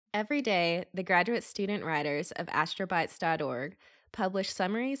Every day, the graduate student writers of astrobytes.org publish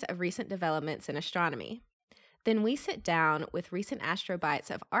summaries of recent developments in astronomy. Then we sit down with recent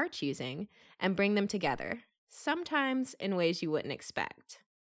astrobytes of our choosing and bring them together, sometimes in ways you wouldn't expect.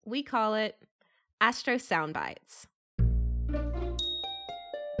 We call it Astro Soundbites.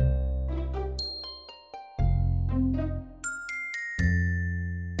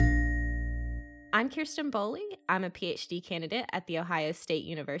 I'm Kirsten Boley. I'm a PhD candidate at The Ohio State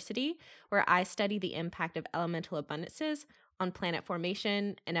University, where I study the impact of elemental abundances on planet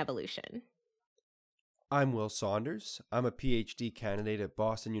formation and evolution. I'm Will Saunders. I'm a PhD candidate at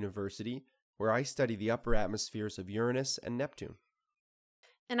Boston University, where I study the upper atmospheres of Uranus and Neptune.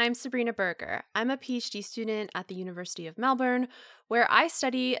 And I'm Sabrina Berger. I'm a PhD student at the University of Melbourne, where I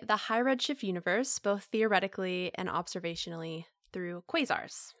study the high redshift universe, both theoretically and observationally, through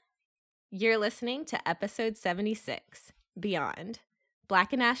quasars. You're listening to episode 76, Beyond,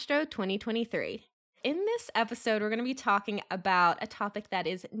 Black and Astro 2023. In this episode, we're going to be talking about a topic that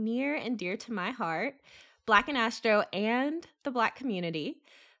is near and dear to my heart, Black and Astro and the Black community.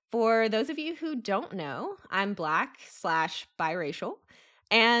 For those of you who don't know, I'm Black/biracial,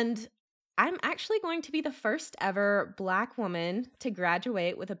 and I'm actually going to be the first ever Black woman to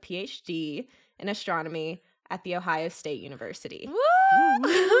graduate with a PhD in astronomy at The Ohio State University.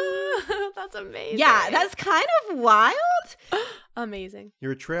 Woo! That's amazing. Yeah, that's kind of wild. Amazing.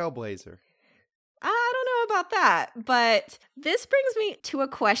 You're a trailblazer. I don't know about that, but this brings me to a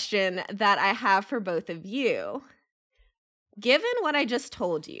question that I have for both of you. Given what I just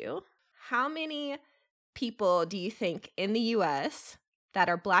told you, how many people do you think in the US that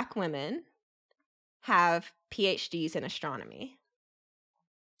are Black women have PhDs in astronomy?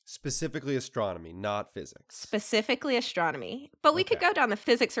 Specifically astronomy, not physics. Specifically astronomy. But we could go down the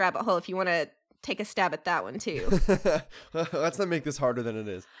physics rabbit hole if you want to take a stab at that one too. Let's not make this harder than it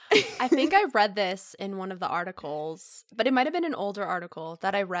is. I think I read this in one of the articles, but it might have been an older article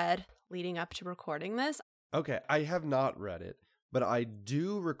that I read leading up to recording this. Okay, I have not read it, but I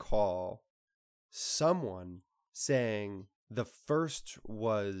do recall someone saying the first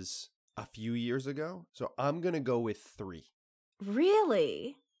was a few years ago, so I'm going to go with 3.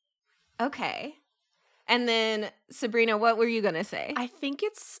 Really? Okay. And then, Sabrina, what were you going to say? I think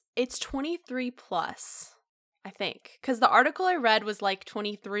it's 23 plus, I think. Because the article I read was like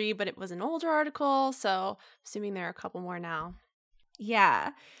 23, but it was an older article, so assuming there are a couple more now.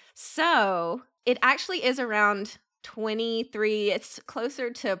 Yeah. So it actually is around 23. It's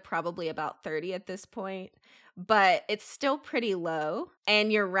closer to probably about 30 at this point, but it's still pretty low.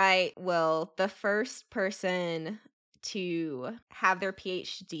 And you're right, Will, the first person to have their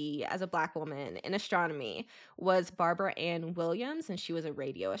PhD as a Black woman in astronomy was Barbara Ann Williams, and she was a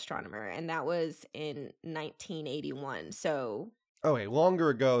radio astronomer, and that was in 1981. So, okay, longer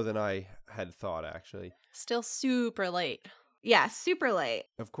ago than I had thought, actually. Still super late. Yeah, super late.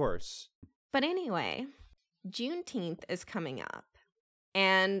 Of course. But anyway, Juneteenth is coming up.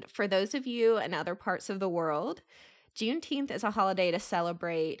 And for those of you in other parts of the world, Juneteenth is a holiday to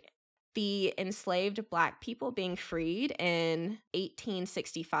celebrate the enslaved Black people being freed in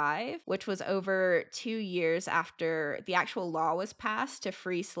 1865, which was over 2 years after the actual law was passed to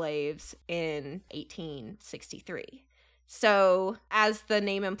free slaves in 1863. So, as the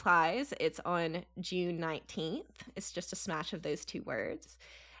name implies, it's on June 19th. It's just a smash of those 2 words.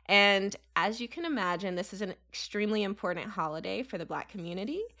 And as you can imagine, this is an extremely important holiday for the Black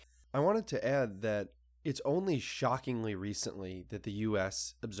community. I wanted to add that it's only shockingly recently that the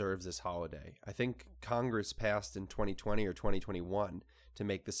U.S. observes this holiday. I think Congress passed in 2020 or 2021 to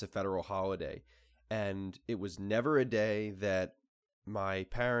make this a federal holiday. And it was never a day that my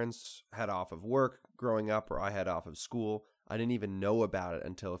parents had off of work growing up or I had off of school. I didn't even know about it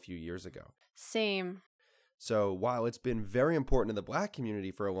until a few years ago. Same. So while it's been very important in the Black community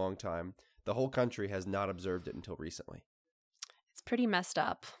for a long time, the whole country has not observed it until recently. It's pretty messed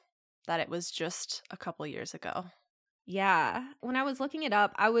up that it was just a couple years ago. Yeah. When I was looking it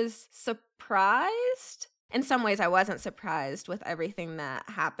up, I was surprised. In some ways, I wasn't surprised with everything that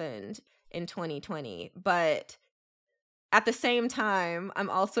happened in 2020. But at the same time,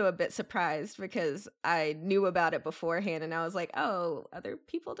 I'm also a bit surprised because I knew about it beforehand and I was like, oh, other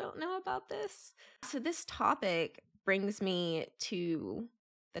people don't know about this. So this topic brings me to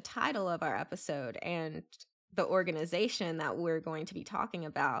the title of our episode and the organization that we're going to be talking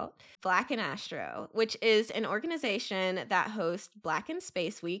about, Black and Astro, which is an organization that hosts Black in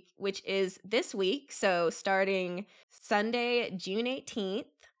Space Week, which is this week, so starting Sunday, June 18th.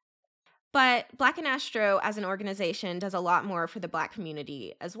 But Black and Astro as an organization does a lot more for the Black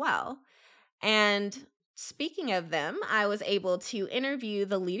community as well. And Speaking of them, I was able to interview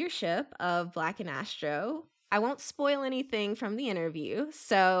the leadership of Black and Astro. I won't spoil anything from the interview,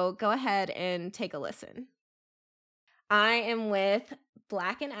 so go ahead and take a listen. I am with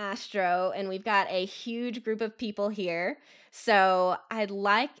Black and Astro, and we've got a huge group of people here. So I'd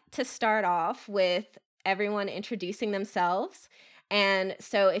like to start off with everyone introducing themselves. And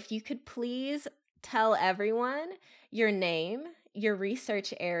so if you could please tell everyone your name, your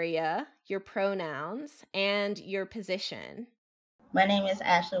research area, your pronouns, and your position. My name is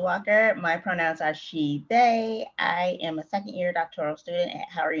Ashley Walker. My pronouns are she, they. I am a second year doctoral student at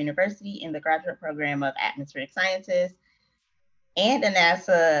Howard University in the graduate program of atmospheric sciences and a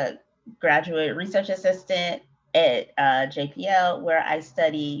NASA graduate research assistant at JPL, where I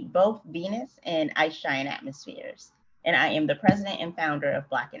study both Venus and ice giant atmospheres. And I am the president and founder of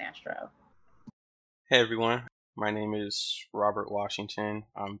Black and Astro. Hey everyone, my name is Robert Washington.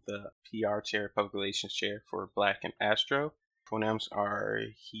 I'm the PR chair, public relations chair for Black and Astro. Pronouns are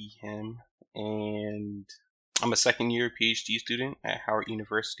he, him, and I'm a second year PhD student at Howard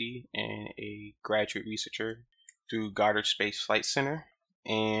University and a graduate researcher through Goddard Space Flight Center.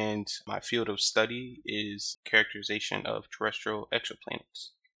 And my field of study is characterization of terrestrial exoplanets.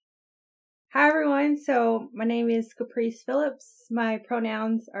 Hi everyone, so my name is Caprice Phillips. My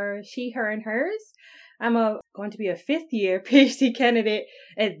pronouns are she, her, and hers. I'm going to be a fifth year PhD candidate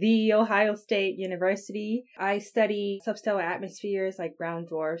at The Ohio State University. I study substellar atmospheres like brown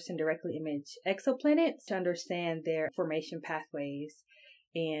dwarfs and directly image exoplanets to understand their formation pathways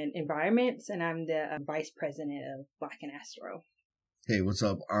and environments, and I'm the vice president of Black and Astro. Hey, what's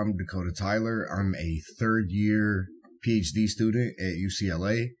up? I'm Dakota Tyler. I'm a third year PhD student at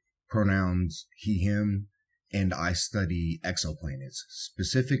UCLA. Pronouns he, him, and I study exoplanets,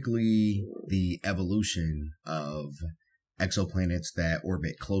 specifically the evolution of exoplanets that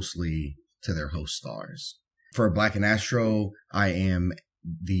orbit closely to their host stars. For Black and Astro, I am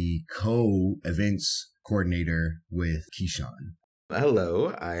the co-events coordinator with Keyshawn.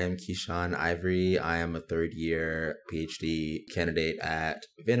 Hello, I am Keyshawn Ivory. I am a third year PhD candidate at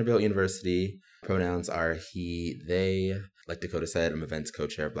Vanderbilt University. Pronouns are he, they. Like Dakota said, I'm events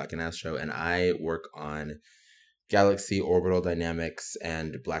co-chair of Black and Astro, and I work on galaxy orbital dynamics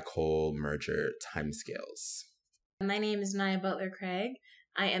and black hole merger timescales. My name is Naya Butler-Craig.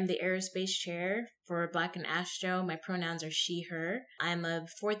 I am the aerospace chair for Black and Astro. My pronouns are she, her. I'm a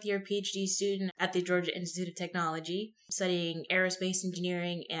fourth year PhD student at the Georgia Institute of Technology, studying aerospace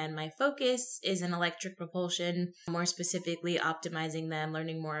engineering, and my focus is in electric propulsion, more specifically optimizing them,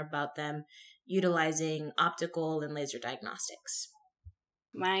 learning more about them, utilizing optical and laser diagnostics.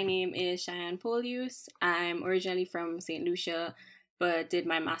 My name is Cheyenne Polius. I'm originally from St. Lucia, but did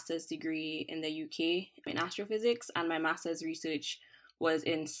my master's degree in the UK in astrophysics, and my master's research was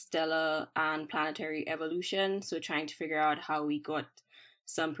in stellar and planetary evolution, so trying to figure out how we got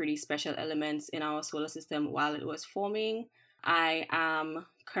some pretty special elements in our solar system while it was forming. I am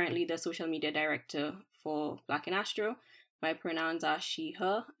currently the social media director for Black and Astro. My pronouns are she,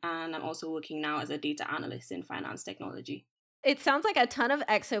 her, and I'm also working now as a data analyst in finance technology. It sounds like a ton of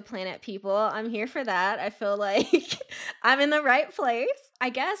exoplanet people. I'm here for that. I feel like I'm in the right place. I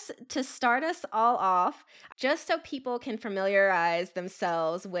guess to start us all off, just so people can familiarize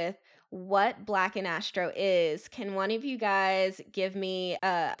themselves with what Black and Astro is, can one of you guys give me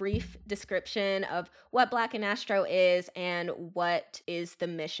a brief description of what Black and Astro is and what is the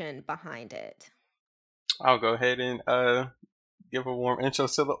mission behind it? I'll go ahead and give a warm intro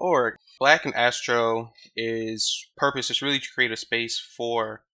to the org. Black and Astro purpose is really to create a space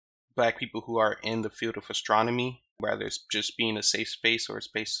for Black people who are in the field of astronomy, whether it's just being a safe space or a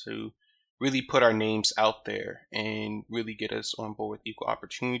space to really put our names out there and really get us on board with equal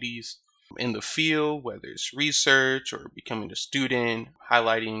opportunities in the field, whether it's research or becoming a student,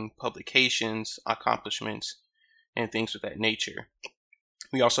 highlighting publications, accomplishments, and things of that nature.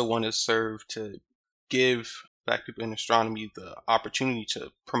 We also want to serve to give Black people in astronomy the opportunity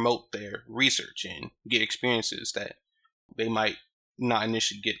to promote their research and get experiences that they might not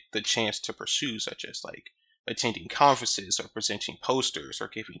initially get the chance to pursue, such as like attending conferences or presenting posters or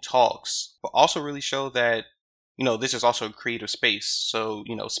giving talks, but also really show that, this is also a creative space. So,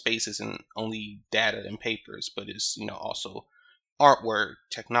 space isn't only data and papers, but it's, also artwork,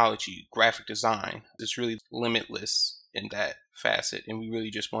 technology, graphic design. It's really limitless in that facet. And we really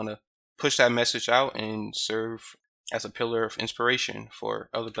just want to push that message out and serve as a pillar of inspiration for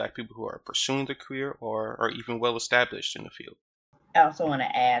other Black people who are pursuing the career or are even well established in the field. I also want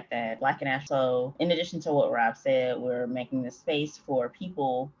to add that Black and Astro, in addition to what Rob said, we're making this space for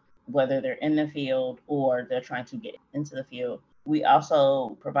people, whether they're in the field or they're trying to get into the field, We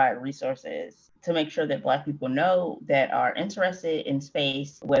also provide resources to make sure that Black people know that are interested in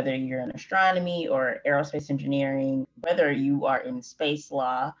space, whether you're in astronomy or aerospace engineering, whether you are in space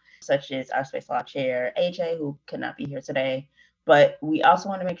law, such as our space law chair, AJ, who could not be here today. But we also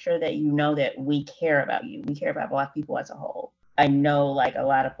want to make sure that you know that we care about you. We care about Black people as a whole. I know like a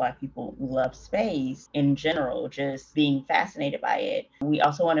lot of Black people love space in general, just being fascinated by it. We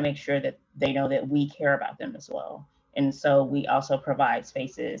also want to make sure that they know that we care about them as well. And so we also provide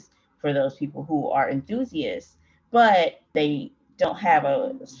spaces for those people who are enthusiasts, but they don't have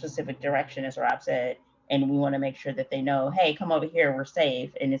a specific direction, as Rob said. And we want to make sure that they know, hey, come over here, we're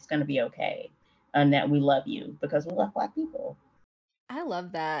safe, and it's going to be okay. And that we love you because we love Black people. I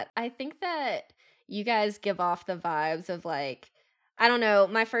love that. I think that you guys give off the vibes of like, I don't know,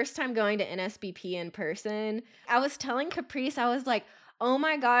 my first time going to NSBP in person, I was telling Caprice, I was like, oh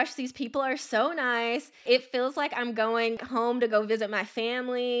my gosh, these people are so nice. It feels like I'm going home to go visit my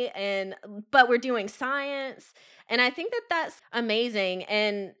family but we're doing science. And I think that that's amazing.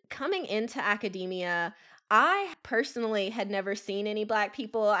 And coming into academia, I personally had never seen any Black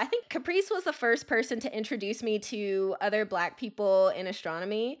people. I think Caprice was the first person to introduce me to other Black people in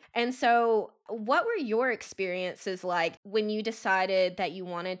astronomy. And so, what were your experiences like when you decided that you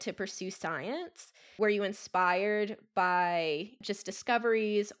wanted to pursue science? Were you inspired by just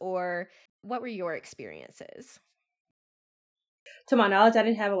discoveries, or what were your experiences? To my knowledge, I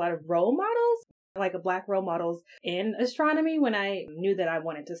didn't have a lot of role models, like a Black role models in astronomy. When I knew that I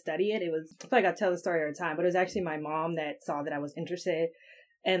wanted to study it, I feel like I tell the story every time, but it was actually my mom that saw that I was interested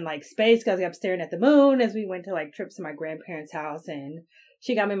in like space because I kept staring at the moon as we went to like trips to my grandparents' house, and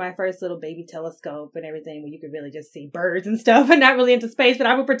she got me my first little baby telescope and everything where you could really just see birds and stuff and not really into space, but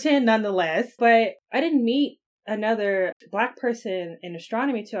I would pretend nonetheless. But I didn't meet another Black person in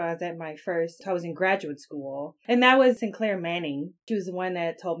astronomy till I was in graduate school. And that was Sinclair Manning. She was the one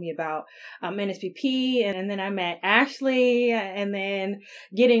that told me about NSPP. And then I met Ashley, and then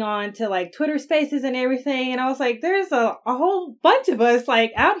getting on to like Twitter spaces and everything. And I was like, there's a whole bunch of us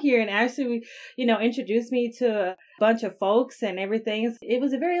like out here. And Ashley, introduced me to a bunch of folks and everything. It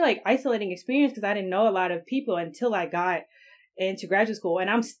was a very like isolating experience because I didn't know a lot of people until I got into graduate school, and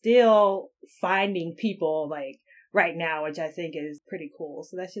I'm still finding people like right now, which I think is pretty cool.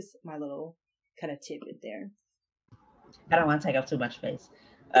 So that's just my little kind of tidbit there. I don't want to take up too much space,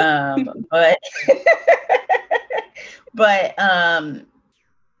 but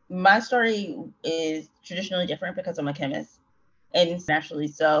my story is traditionally different because I'm a chemist, and naturally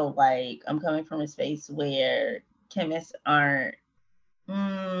so. Like I'm coming from a space where chemists aren't.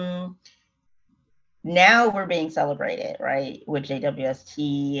 Now we're being celebrated, right, with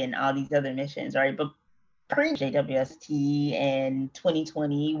JWST and all these other missions, right? But pre-JWST and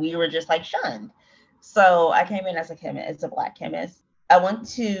 2020, we were just like shunned. So I came in as a Black chemist. I went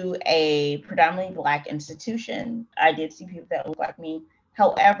to a predominantly Black institution. I did see people that looked like me.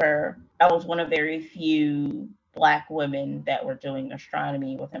 However, I was one of very few Black women that were doing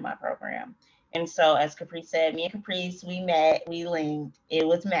astronomy within my program. And so, as Caprice said, me and Caprice, we met, we linked. It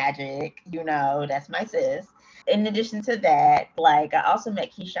was magic, that's my sis. In addition to that, like I also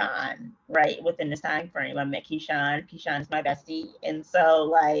met Keyshawn, right, within this time frame. I met Keyshawn. Keyshawn is my bestie. And so,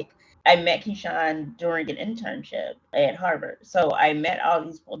 like, I met Keyshawn during an internship at Harvard. So I met all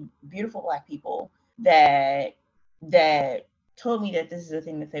these beautiful Black people that told me that this is the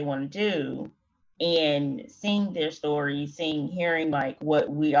thing that they want to do. And seeing their stories, hearing like what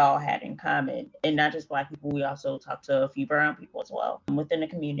we all had in common, and not just Black people, we also talked to a few brown people as well within the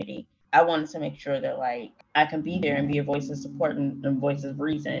community. I wanted to make sure that like I can be there and be a voice of support and a voice of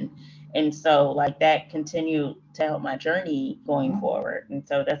reason. And so like that continued to help my journey going forward. And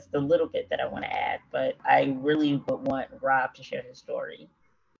so that's the little bit that I want to add. But I really would want Rob to share his story.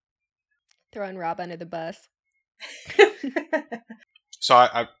 Throwing Rob under the bus. So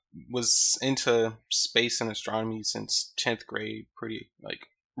I was into space and astronomy since 10th grade, pretty like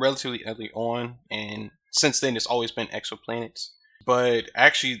relatively early on, and since then it's always been exoplanets. But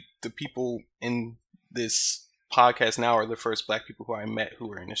actually the people in this podcast now are the first Black people who I met who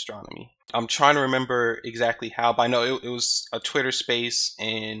were in astronomy. I'm trying to remember exactly how, but I know it was a Twitter space,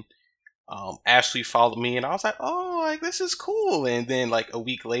 and Ashley followed me, and I was like, oh, like this is cool. And then like a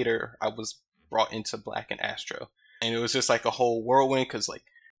week later I was brought into Black and Astro. And it was just like a whole whirlwind because like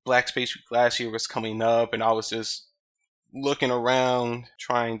Black Space Week last year was coming up, and I was just looking around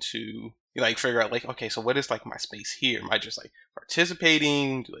trying to like figure out like, okay, so what is like my space here? Am I just like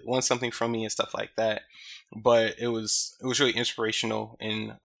participating? Do they want something from me and stuff like that? But it was really inspirational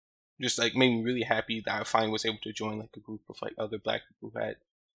and just like made me really happy that I finally was able to join like a group of like other Black people who had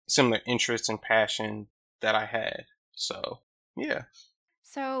similar interests and passion that I had. So Yeah.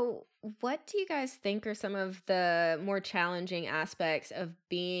 So, what do you guys think are some of the more challenging aspects of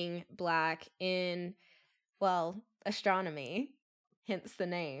being Black in, well, astronomy, hence the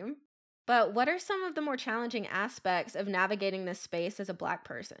name? But what are some of the more challenging aspects of navigating this space as a Black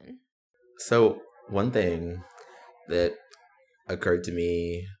person? So, one thing that occurred to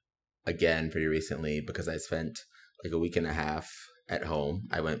me again pretty recently, because I spent like a week and a half at home.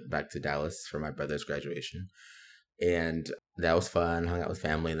 I went back to Dallas for my brother's graduation, and that was fun. Hung out with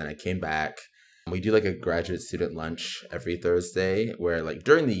family, and then I came back. We do like a graduate student lunch every Thursday, where like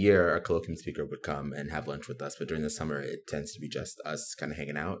during the year, our colloquium speaker would come and have lunch with us, but during the summer, it tends to be just us kind of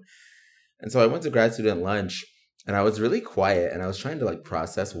hanging out. And so I went to grad student lunch, and I was really quiet, and I was trying to like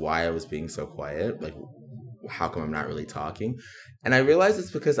process why I was being so quiet, like how come I'm not really talking? And I realized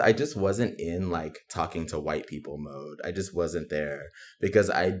it's because I just wasn't in like talking to white people mode. I just wasn't there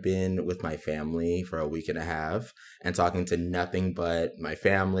because I'd been with my family for a week and a half and talking to nothing but my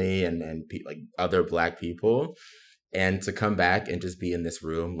family and like other Black people. And to come back and just be in this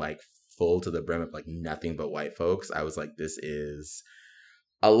room like full to the brim of like nothing but white folks, I was like, this is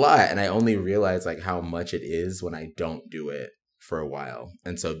a lot. And I only realized like how much it is when I don't do it for a while.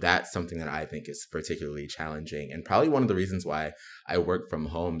 And so that's something that I think is particularly challenging. And probably one of the reasons why I work from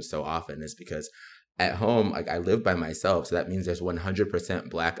home so often is because at home, like I live by myself. So that means there's 100%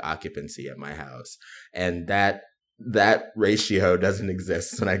 Black occupancy at my house. And that ratio doesn't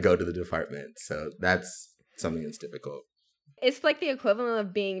exist when I go to the department. So that's something that's difficult. It's like the equivalent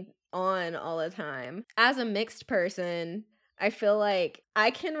of being on all the time. As a mixed person, I feel like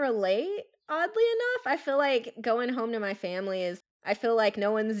I can relate, oddly enough. I feel like going home to my family I feel like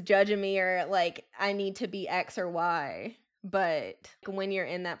no one's judging me or like I need to be X or Y. But when you're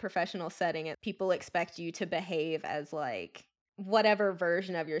in that professional setting, people expect you to behave as like whatever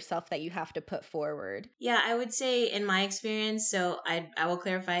version of yourself that you have to put forward. Yeah, I would say in my experience, so I will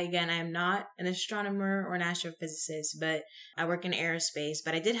clarify again, I am not an astronomer or an astrophysicist, but I work in aerospace.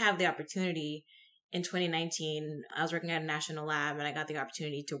 But I did have the opportunity in 2019, I was working at a national lab and I got the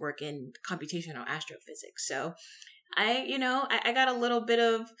opportunity to work in computational astrophysics. So I got a little bit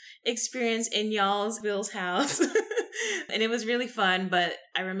of experience in y'all's Bill's house and it was really fun. But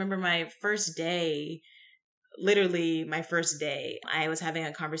I remember my first day, literally my first day, I was having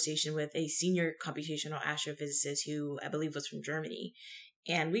a conversation with a senior computational astrophysicist who I believe was from Germany.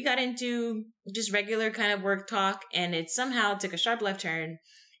 And we got into just regular kind of work talk, and it somehow took a sharp left turn.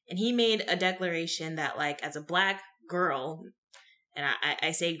 And he made a declaration that, like, as a Black girl, and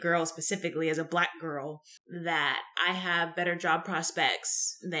I say girl specifically as a Black girl, that I have better job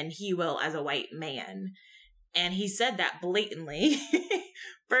prospects than he will as a white man. And he said that blatantly.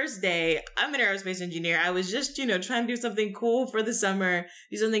 First day, I'm an aerospace engineer. I was just, trying to do something cool for the summer,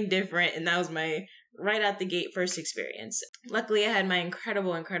 do something different. And that was my right out the gate first experience. Luckily, I had my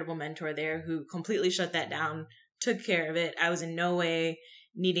incredible, incredible mentor there who completely shut that down, took care of it. I was in no way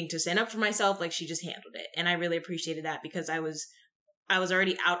needing to stand up for myself. Like, she just handled it. And I really appreciated that because I was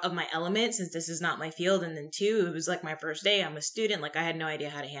already out of my element since this is not my field. And then two, it was like my first day. I'm a student. Like, I had no idea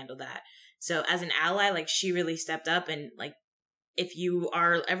how to handle that. So as an ally, like, she really stepped up. And like, if you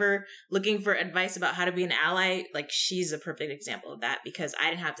are ever looking for advice about how to be an ally, like, she's a perfect example of that because I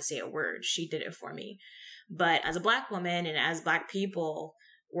didn't have to say a word. She did it for me. But as a Black woman and as Black people,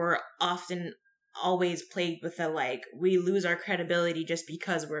 we're often always plagued with the, like, we lose our credibility just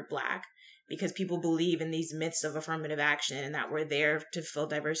because we're Black, because people believe in these myths of affirmative action and that we're there to fill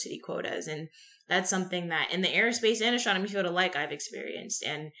diversity quotas. And that's something that in the aerospace and astronomy field alike I've experienced.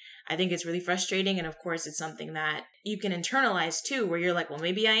 And I think it's really frustrating. And of course, it's something that you can internalize too, where you're like, well,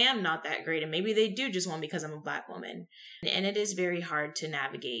 maybe I am not that great. And maybe they do just want me because I'm a Black woman. And it is very hard to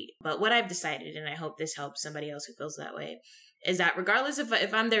navigate. But what I've decided, and I hope this helps somebody else who feels that way, is that regardless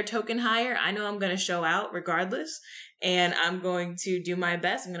if I'm their token hire, I know I'm going to show out regardless. And I'm going to do my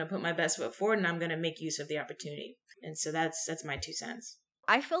best. I'm going to put my best foot forward and I'm going to make use of the opportunity. And so that's my 2 cents.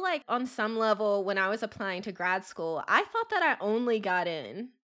 I feel like on some level, when I was applying to grad school, I thought that I only got in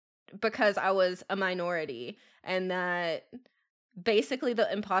because I was a minority and that basically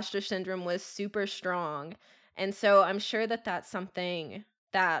the imposter syndrome was super strong. And so I'm sure that that's something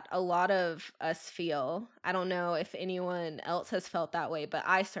that a lot of us feel. I don't know if anyone else has felt that way, but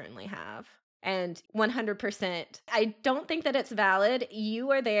I certainly have. And 100%, I don't think that it's valid. You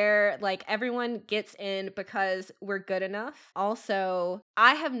are there, like, everyone gets in because we're good enough. Also,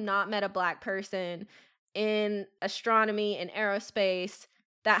 I have not met a Black person in astronomy and aerospace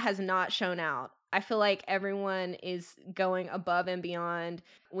that has not shown out. I feel like everyone is going above and beyond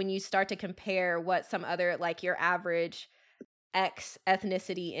when you start to compare what some other, like, your average X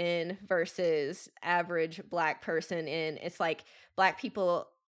ethnicity in versus average Black person in. It's like Black people,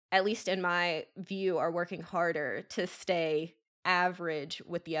 at least in my view, are working harder to stay average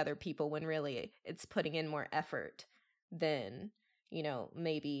with the other people when really it's putting in more effort than, you know,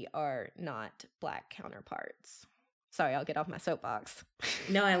 maybe our not Black counterparts. Sorry, I'll get off my soapbox.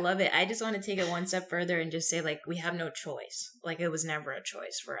 No, I love it. I just want to take it one step further and just say, like, we have no choice. Like, it was never a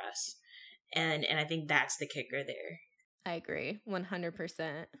choice for us. And I think that's the kicker there. I agree,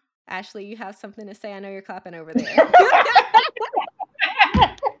 100%. Ashley, you have something to say? I know you're clapping over there.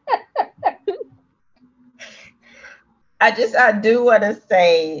 I do want to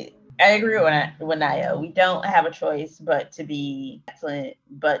say, I agree with Naya. We don't have a choice but to be excellent,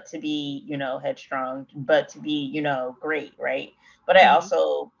 but to be, you know, headstrong, but to be, you know, great, right? But I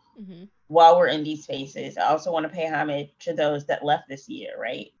also, while we're in these spaces, I also want to pay homage to those that left this year,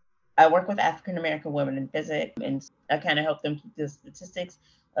 right? I work with African American women in physics, and I kind of help them keep the statistics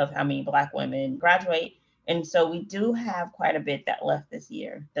of how many Black women graduate. And so we do have quite a bit that left this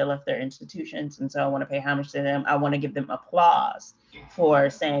year, that left their institutions. And so I want to pay homage to them. I want to give them applause for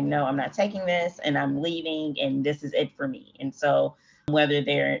saying, no, I'm not taking this and I'm leaving and this is it for me. And so whether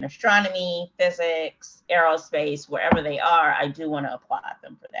they're in astronomy, physics, aerospace, wherever they are, I do want to applaud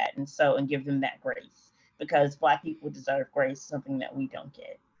them for that. And give them that grace, because Black people deserve grace, something that we don't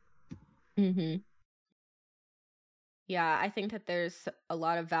get. Mm-hmm. Yeah, I think that there's a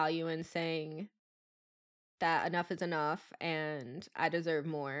lot of value in saying that enough is enough and I deserve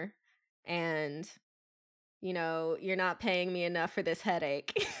more. And, you know, you're not paying me enough for this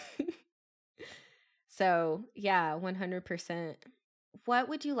headache. So, yeah, 100%. What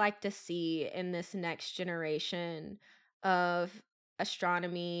would you like to see in this next generation of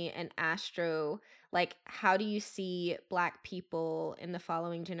astronomy and astro? Like, how do you see Black people in the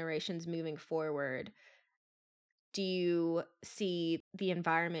following generations moving forward? Do you see the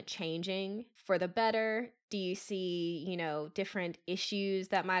environment changing for the better? Do you see, you know, different issues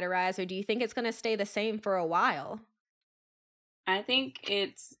that might arise? Or do you think it's going to stay the same for a while? I think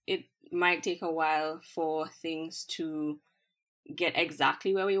it might take a while for things to get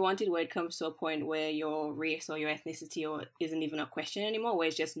exactly where we want it, where it comes to a point where your race or your ethnicity isn't even a question anymore, where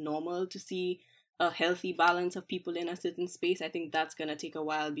it's just normal to see a healthy balance of people in a certain space. I think that's going to take a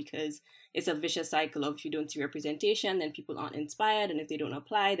while, because it's a vicious cycle of, if you don't see representation, then people aren't inspired, and if they don't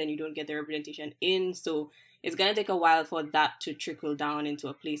apply, then you don't get the representation in. So it's going to take a while for that to trickle down into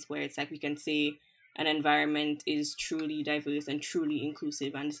a place where it's like we can say an environment is truly diverse and truly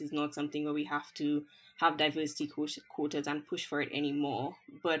inclusive, and this is not something where we have to have diversity quotas and push for it anymore.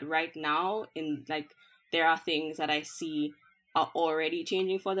 But right now, there are things that I see are already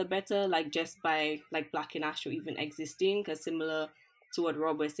changing for the better, like just by like Black in Astro even existing, because similar to what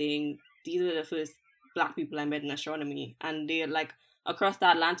Rob was saying, these were the first Black people I met in astronomy, and they're like across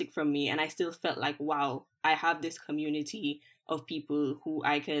the Atlantic from me, and I still felt like, wow, I have this community of people who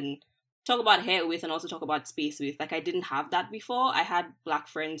I can talk about hair with and also talk about space with. Like, I didn't have that before. I had Black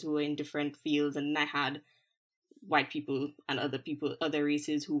friends who were in different fields, and I had white people and other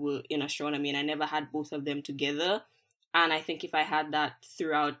races who were in astronomy, and I never had both of them together. And I think if I had that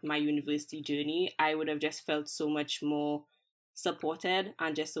throughout my university journey, I would have just felt so much more supported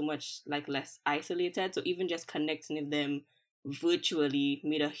and just so much like less isolated. So even just connecting with them virtually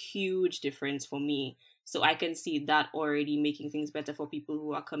made a huge difference for me. So I can see that already making things better for people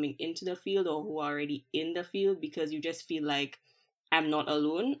who are coming into the field or who are already in the field, because you just feel like I'm not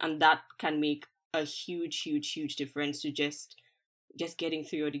alone. And that can make a huge, huge, huge difference to just getting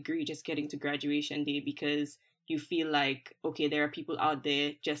through your degree, just getting to graduation day, because you feel like, okay, there are people out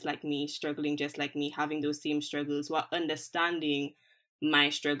there just like me, struggling just like me, having those same struggles, while understanding my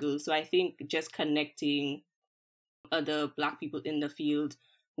struggles. So I think just connecting other Black people in the field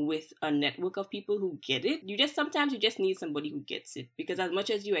with a network of people who get it, sometimes you just need somebody who gets it. Because as much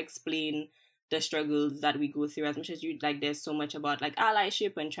as you explain the struggles that we go through, as much as there's so much about like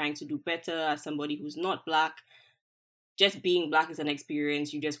allyship and trying to do better as somebody who's not Black, just being Black is an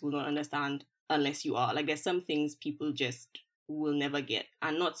experience you just will not understand unless you are. Like, there's some things people just will never get.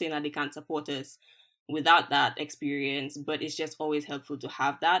 I'm not saying that they can't support us without that experience, but it's just always helpful to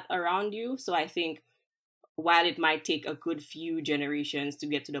have that around you. So I think while it might take a good few generations to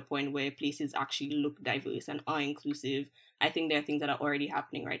get to the point where places actually look diverse and are inclusive, I think there are things that are already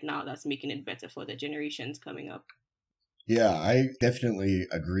happening right now that's making it better for the generations coming up. Yeah, I definitely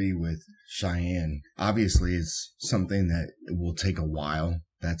agree with Cheyenne. Obviously, it's something that will take a while.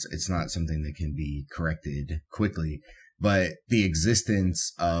 It's not something that can be corrected quickly, but the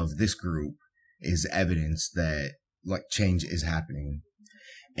existence of this group is evidence that like change is happening.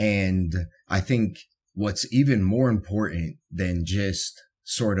 And I think what's even more important than just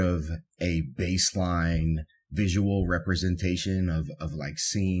sort of a baseline visual representation of like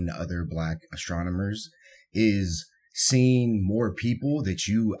seeing other Black astronomers is seeing more people that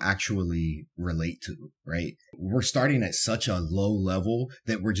you actually relate to, right? We're starting at such a low level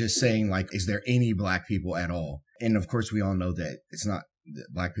that we're just saying like, is there any Black people at all? And of course we all know that it's not, that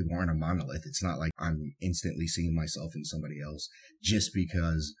Black people aren't a monolith. It's not like I'm instantly seeing myself in somebody else just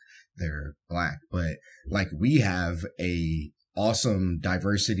because they're Black. But like, we have a awesome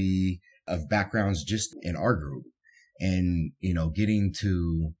diversity of backgrounds just in our group, and, you know, getting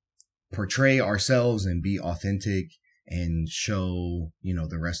to portray ourselves and be authentic and show, you know,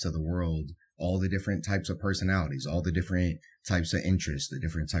 the rest of the world all the different types of personalities, all the different types of interests, the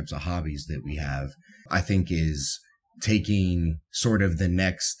different types of hobbies that we have, I think is taking sort of the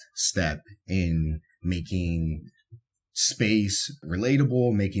next step in making space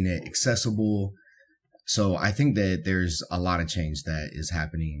relatable, making it accessible. So I think that there's a lot of change that is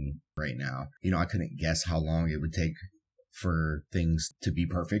happening right now. You know, I couldn't guess how long it would take for things to be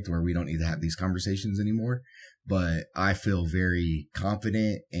perfect where we don't need to have these conversations anymore. But I feel very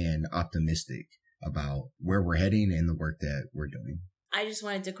confident and optimistic about where we're heading and the work that we're doing. I just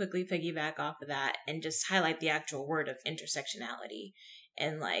wanted to quickly piggyback off of that and just highlight the actual word of intersectionality,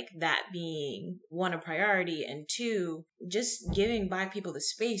 and like that being one, a priority, and two, just giving Black people the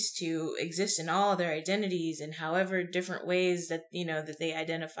space to exist in all their identities and however different ways that, you know, that they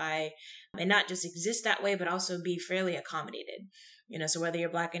identify, and not just exist that way, but also be fairly accommodated. You know, so whether you're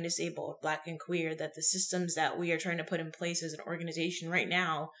Black and disabled, Black and queer, that the systems that we are trying to put in place as an organization right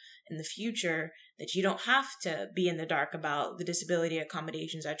now, in the future, that you don't have to be in the dark about the disability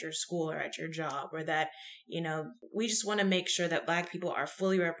accommodations at your school or at your job, or that, you know, we just want to make sure that Black people are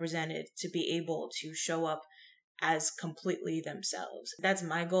fully represented to be able to show up as completely themselves. That's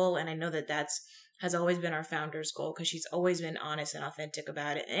my goal, and I know that has always been our founder's goal, because she's always been honest and authentic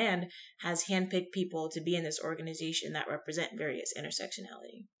about it, and has handpicked people to be in this organization that represent various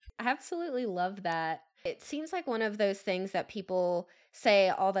intersectionality. I absolutely love that. It seems like one of those things that people say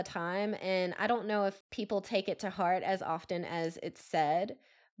all the time, and I don't know if people take it to heart as often as it's said,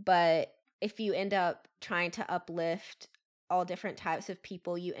 but if you end up trying to uplift all different types of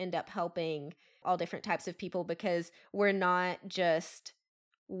people, you end up helping all different types of people, because we're not just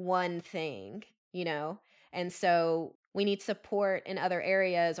one thing, you know? And so we need support in other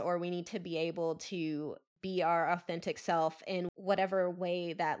areas, or we need to be able to be our authentic self in whatever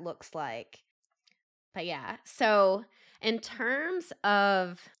way that looks like. But yeah, so in terms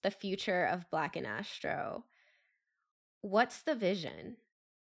of the future of Black and Astro, what's the vision?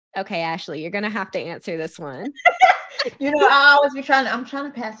 Okay, Ashley, you're going to have to answer this one. You know, I always I'm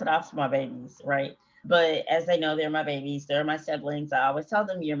trying to pass it off to my babies, right? But as they know, they're my babies, they're my siblings. I always tell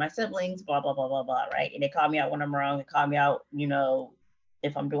them, you're my siblings, blah, blah, blah, blah, blah, right? And they call me out when I'm wrong. They call me out, you know,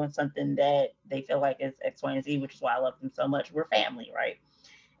 if I'm doing something that they feel like is X, Y, and Z, which is why I love them so much. We're family, right?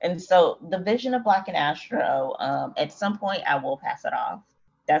 And so the vision of Black and Astro, at some point I will pass it off.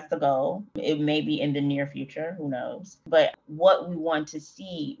 That's the goal. It may be in the near future, who knows? But what we want to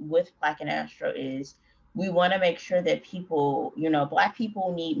see with Black and Astro is we want to make sure that people, you know, Black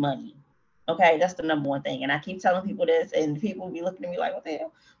people need money. Okay, that's the number one thing. And I keep telling people this, and people will be looking at me like, what the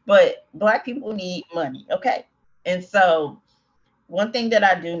hell? But Black people need money, okay? And so one thing that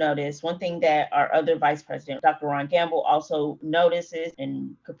I do notice, one thing that our other vice president, Dr. Ron Gamble, also notices,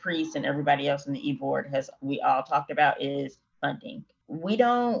 and Caprice and everybody else in the e-board we all talked about, is funding. We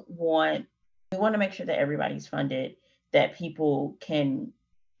want to make sure that everybody's funded, that people can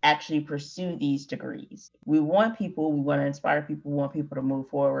actually pursue these degrees. We want to inspire people, we want people to move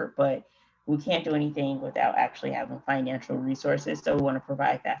forward, but we can't do anything without actually having financial resources. So we want to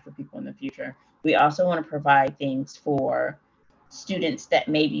provide that for people in the future. We also want to provide things for students that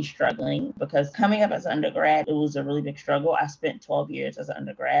may be struggling, because coming up as an undergrad, it was a really big struggle. I spent 12 years as an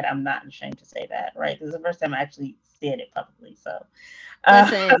undergrad. I'm not ashamed to say that, right? This is the first time I actually said it publicly. So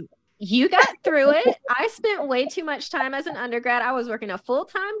listen, you got through it. I spent way too much time as an undergrad. I was working a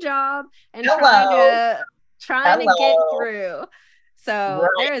full-time job and trying to get through. So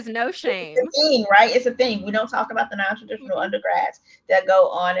there is no shame. It's a thing, right? It's a thing. We don't talk about the non-traditional undergrads that go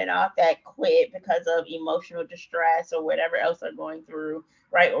on and off, that quit because of emotional distress or whatever else they're going through,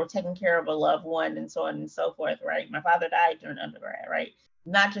 right? Or taking care of a loved one and so on and so forth, right? My father died during undergrad, right?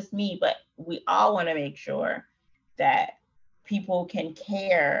 Not just me, but we all want to make sure that people can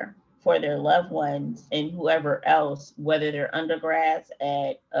care for their loved ones and whoever else, whether they're undergrads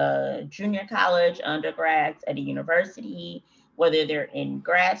at a junior college, undergrads at a university, whether they're in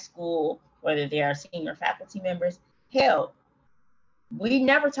grad school, whether they are senior faculty members. Hell, We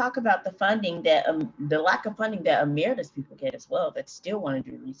never talk about the funding that the lack of funding that emeritus people get as well, that still want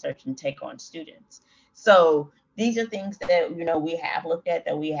to do research and take on students. So these are things that, we have looked at,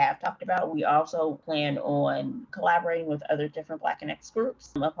 that we have talked about. We also plan on collaborating with other different Black and X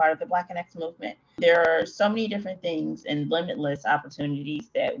groups. I'm a part of the Black and X movement. There are so many different things and limitless opportunities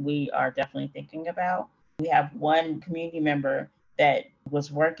that we are definitely thinking about. We have one community member that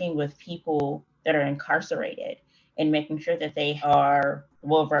was working with people that are incarcerated and making sure that they are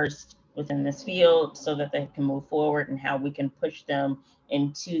well versed within this field so that they can move forward, and how we can push them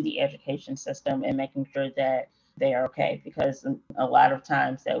into the education system and making sure that they are okay. Because a lot of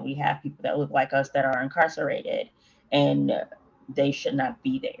times that we have people that look like us that are incarcerated, and they should not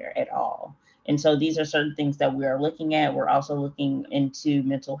be there at all. And so these are certain things that we are looking at. We're also looking into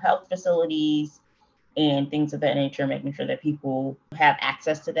mental health facilities and things of that nature, making sure that people have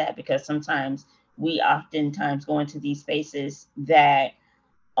access to that, because sometimes we oftentimes go into these spaces that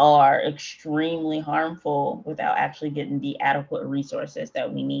are extremely harmful without actually getting the adequate resources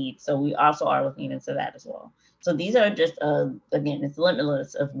that we need. So we also are looking into that as well. So these are just, again, it's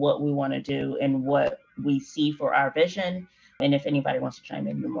limitless of what we want to do and what we see for our vision. And if anybody wants to chime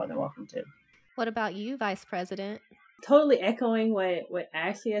in, you're more than welcome to. What about you, Vice President? Totally echoing what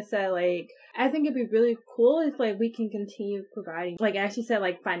Ashley has said. Like, I think it'd be really cool if we can continue providing, like Ashley said,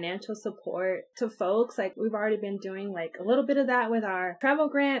 financial support to folks. Like, we've already been doing a little bit of that with our travel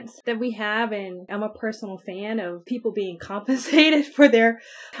grants that we have, and I'm a personal fan of people being compensated for their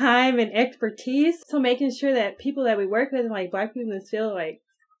time and expertise. So making sure that people that we work with, and Black people in this field,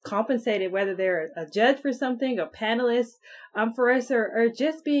 compensated, whether they're a judge for something, a panelist for us, or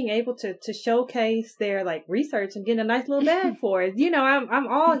just being able to showcase their research and getting a nice little bag for it. I'm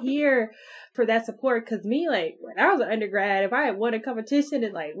all here for that support, because me, when I was an undergrad, if I had won a competition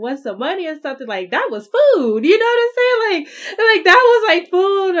and won some money or something, that was food, you know what I'm saying? That was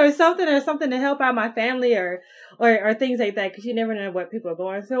food or something to help out my family or things like that, because you never know what people are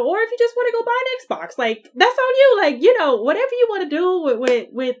going through. Or if you just want to go buy an Xbox, that's on you. Whatever you want to do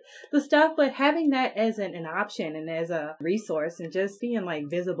with the stuff, but having that as an option and as a resource, and just being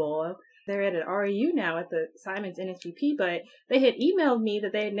visible. They're at an REU now at the Simons NSVP, but they had emailed me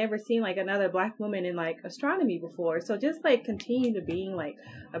that they had never seen another Black woman in astronomy before. So just continue to being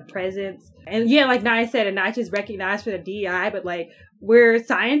a presence. And yeah, like Naya said, and not just recognized for the DEI, but we're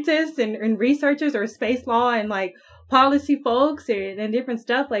scientists and researchers, or space law and policy folks and different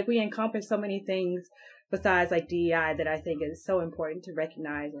stuff. We encompass so many things besides DEI that I think is so important to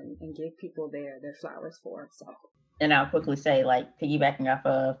recognize and give people their flowers for. So. And I'll quickly say, piggybacking off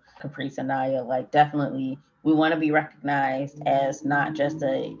of Caprice and Naya, definitely we want to be recognized as not just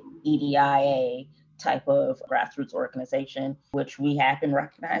a EDIA type of grassroots organization, which we have been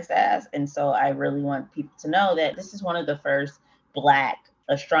recognized as. And so I really want people to know that this is one of the first Black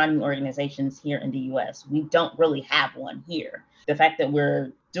astronomy organizations here in the US. We don't really have one here. The fact that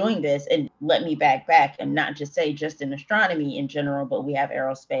we're doing this, and let me back and not just say just in astronomy in general, but we have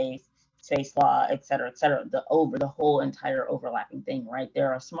aerospace, space law, et cetera, the whole entire overlapping thing, right?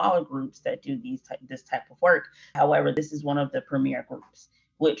 There are smaller groups that do this type of work. However, this is one of the premier groups,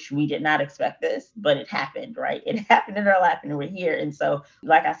 which we did not expect this, but it happened, right? It happened in our lap and we're here. And so,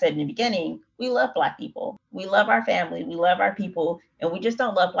 like I said in the beginning, we love Black people. We love our family. We love our people. And we just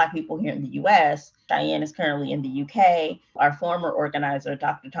don't love Black people here in the US. Cheyenne is currently in the UK. Our former organizer,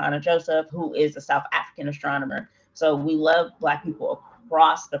 Dr. Tana Joseph, who is a South African astronomer. So we love Black people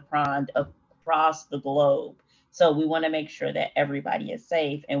across the pond, across the globe. So we want to make sure that everybody is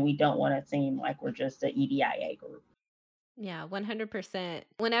safe, and we don't want to seem like we're just an EDIA group. Yeah, 100%.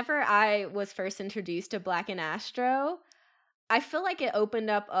 Whenever I was first introduced to Black and Astro, I feel like it opened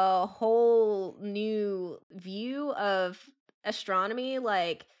up a whole new view of astronomy.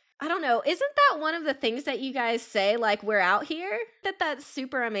 I don't know, isn't that one of the things that you guys say, we're out here? That's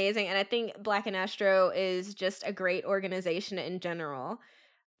super amazing. And I think Black and Astro is just a great organization in general.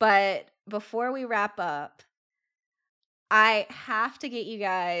 But before we wrap up, I have to get you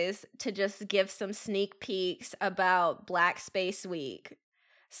guys to just give some sneak peeks about Black Space Week.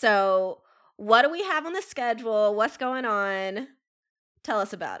 So what do we have on the schedule? What's going on? Tell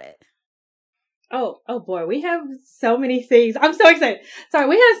us about it. Oh boy, we have so many things. I'm so excited. Sorry,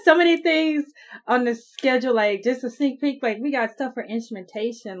 we have so many things on the schedule, just a sneak peek. We got stuff for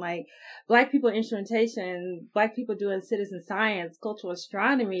instrumentation, Black people instrumentation, Black people doing citizen science, cultural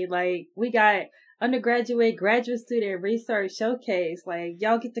astronomy. We got undergraduate, graduate student research showcase.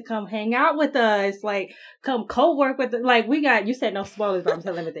 Y'all get to come hang out with us, come co-work with we got, you said no spoilers, but I'm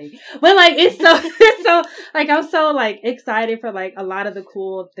telling everything. But it's so I'm so excited for a lot of the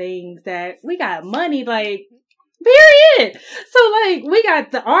cool things that we got. Money, Period. So like we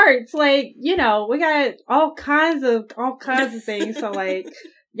got the arts, like, you know, we got all kinds of things. So like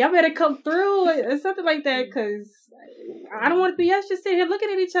y'all better come through or something like that, because I don't want to be us just sitting here looking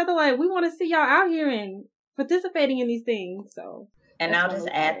at each other like we want to see y'all out here and participating in these things. So and I'll just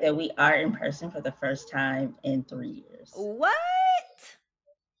add that we are in person for the first time in 3 years. What?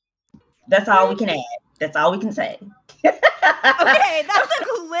 That's all we can add. That's all we can say. Okay, that's a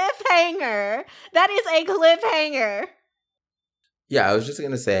cliffhanger. That is a cliffhanger. Yeah, I was just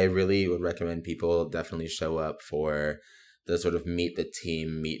going to say, I really would recommend people definitely show up for the sort of meet the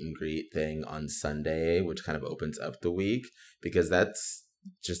team, meet and greet thing on Sunday, which kind of opens up the week, because that's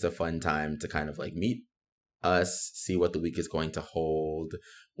just a fun time to kind of like meet us, see what the week is going to hold,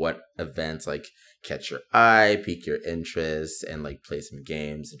 what events like catch your eye, pique your interest, and like play some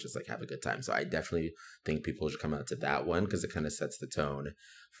games and just like have a good time. So I definitely think people should come out to that one because it kind of sets the tone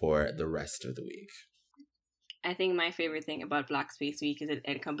for the rest of the week. I think my favorite thing about Black Space Week is it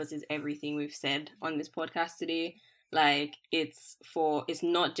encompasses everything we've said on this podcast today. Like it's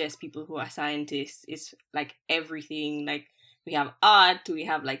not just people who are scientists, it's like everything. Like we have art, we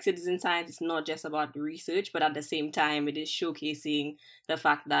have like citizen science. It's not just about research, but at the same time, it is showcasing the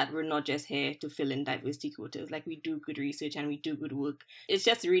fact that we're not just here to fill in diversity quotas. Like we do good research and we do good work. It's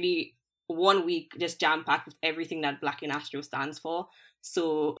just really 1 week just jam-packed with everything that Black in Astro stands for.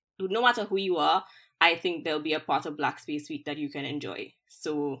 So no matter who you are, I think there'll be a part of Black Space Week that you can enjoy.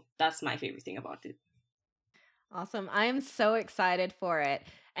 So that's my favorite thing about it. Awesome. I am so excited for it.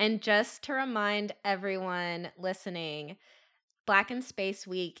 And just to remind everyone listening, Black in Space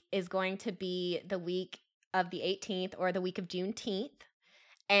Week is going to be the week of the 18th or the week of Juneteenth.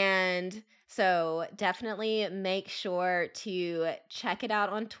 And so definitely make sure to check it out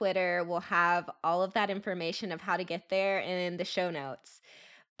on Twitter. We'll have all of that information of how to get there in the show notes.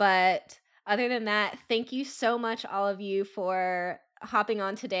 But other than that, thank you so much, all of you, for hopping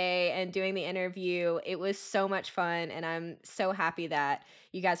on today and doing the interview. It was so much fun, and I'm so happy that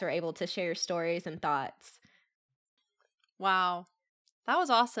you guys were able to share your stories and thoughts. Wow. That was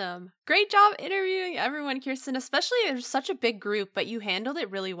awesome. Great job interviewing everyone, Kirsten, especially there's such a big group, but you handled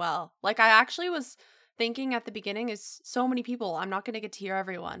it really well. Like I actually was thinking at the beginning is so many people, I'm not going to get to hear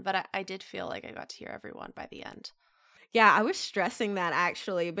everyone, but I did feel like I got to hear everyone by the end. Yeah, I was stressing that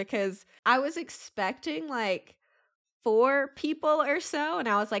actually because I was expecting like 4 people or so, and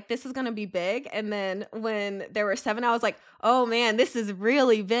I was like, this is going to be big. And then when there were 7, I was like, oh man, this is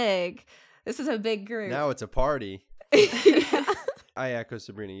really big. This is a big group. Now it's a party. Yeah. I echo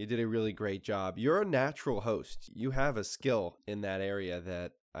Sabrina. You did a really great job. You're a natural host. You have a skill in that area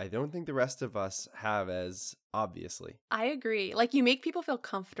that I don't think the rest of us have as obviously. I agree. Like you make people feel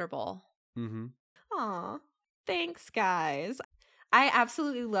comfortable. Mm-hmm. Aw, thanks, guys. I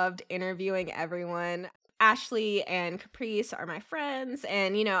absolutely loved interviewing everyone. Ashley and Caprice are my friends,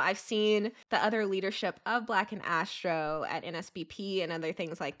 and I've seen the other leadership of Black and Astro at NSBP and other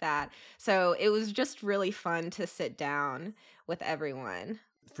things like that. So it was just really fun to sit down with everyone.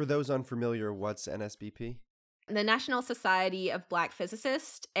 For those unfamiliar, what's NSBP? The National Society of Black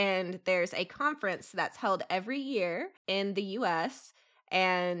Physicists, and there's a conference that's held every year in the US.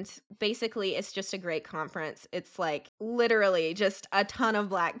 And basically, it's just a great conference. It's like literally just a ton of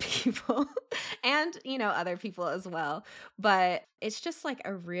Black people and, other people as well. But it's just like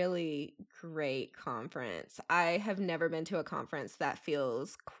a really great conference. I have never been to a conference that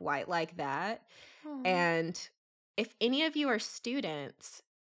feels quite like that. Aww. And if any of you are students,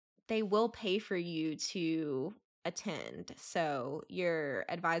 they will pay for you to attend. So your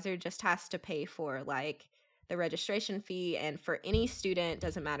advisor just has to pay for like the registration fee, and for any student,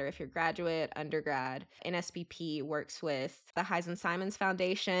 doesn't matter if you're graduate, undergrad, NSBP works with the Heisen-Simons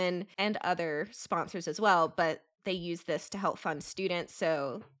Foundation and other sponsors as well, but they use this to help fund students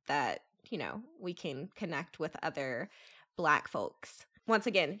so that, we can connect with other Black folks. Once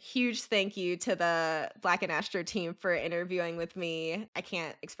again, huge thank you to the Black and Astro team for interviewing with me. I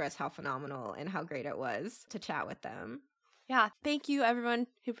can't express how phenomenal and how great it was to chat with them. Yeah, thank you everyone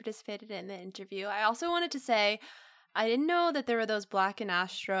who participated in the interview. I also wanted to say, I didn't know that there were those Black and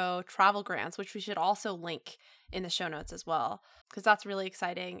Astro travel grants, which we should also link in the show notes as well, because that's really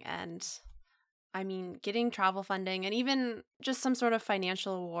exciting. And I mean, getting travel funding and even just some sort of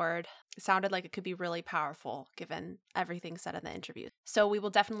financial award sounded like it could be really powerful given everything said in the interview. So we will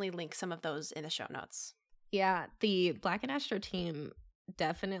definitely link some of those in the show notes. Yeah, the Black and Astro team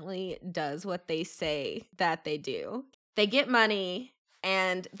definitely does what they say that they do. They get money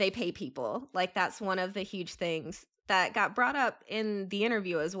and they pay people. Like that's one of the huge things that got brought up in the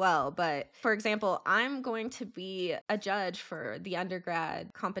interview as well. But for example, I'm going to be a judge for the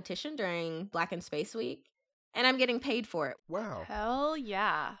undergrad competition during Black in Space Week. and I'm getting paid for it. Wow. Hell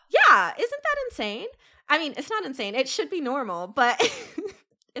yeah. Yeah, isn't that insane? I mean, it's not insane. It should be normal, but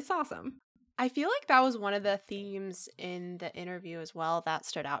it's awesome. I feel like that was one of the themes in the interview as well that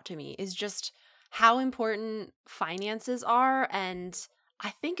stood out to me, is just how important finances are. And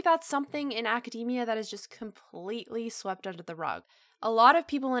I think that's something in academia that is just completely swept under the rug. A lot of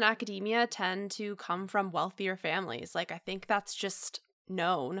people in academia tend to come from wealthier families. Like, I think that's just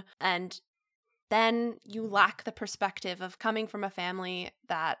known. And then you lack the perspective of coming from a family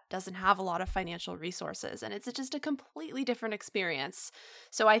that doesn't have a lot of financial resources. And it's just a completely different experience.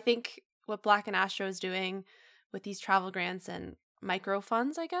 So I think what Black and Astro is doing with these travel grants and micro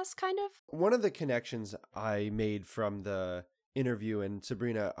funds, I guess, kind of. One of the connections I made from the interview, and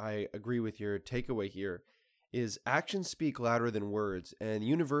Sabrina, I agree with your takeaway here, is actions speak louder than words, and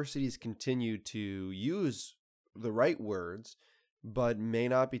universities continue to use the right words, but may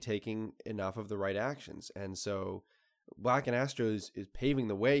not be taking enough of the right actions. And so Black and Astro is paving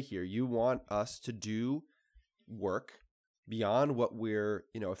the way here. You want us to do work beyond what we're,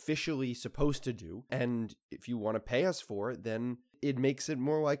 officially supposed to do. And if you want to pay us for it, then it makes it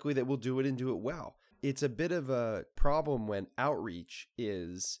more likely that we'll do it and do it well. It's a bit of a problem when outreach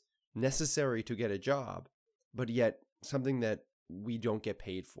is necessary to get a job, but yet something that we don't get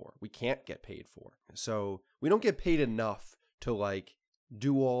paid for. We can't get paid for. So we don't get paid enough to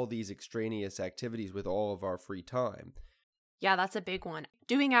do all these extraneous activities with all of our free time. Yeah, that's a big one.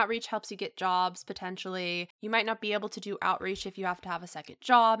 Doing outreach helps you get jobs, potentially. You might not be able to do outreach if you have to have a second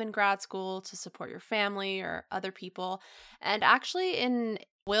job in grad school to support your family or other people. And actually,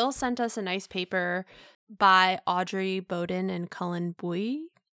 Will sent us a nice paper by Audrey Bowden and Cullen Bui.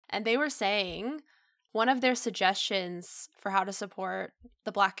 And they were saying one of their suggestions for how to support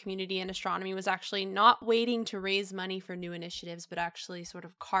the Black community in astronomy was actually not waiting to raise money for new initiatives, but actually sort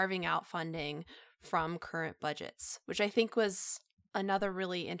of carving out funding from current budgets, which I think was another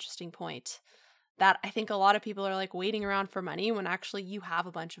really interesting point, that I think a lot of people are waiting around for money when actually you have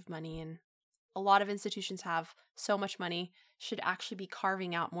a bunch of money, and a lot of institutions have so much money, should actually be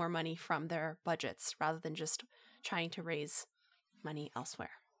carving out more money from their budgets rather than just trying to raise money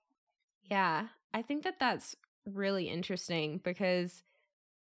elsewhere. Yeah, I think that that's really interesting because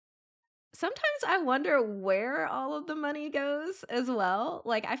sometimes I wonder where all of the money goes as well.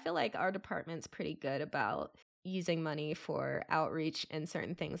 I feel like our department's pretty good about using money for outreach and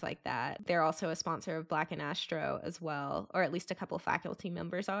certain things like that. They're also a sponsor of Black and Astro as well, or at least a couple of faculty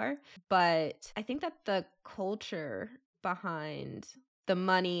members are. But I think that the culture behind the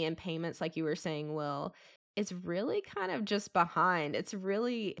money and payments, like you were saying, Will, is really kind of just behind. It's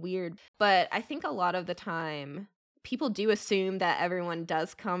really weird. But I think a lot of the time, people do assume that everyone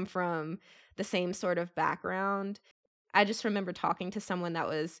does come from the same sort of background. I just remember talking to someone that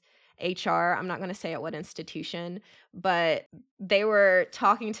was HR. I'm not going to say at what institution, but they were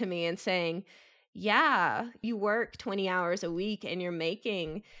talking to me and saying, yeah, you work 20 hours a week and you're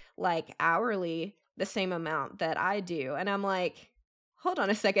making hourly the same amount that I do. And I'm like, hold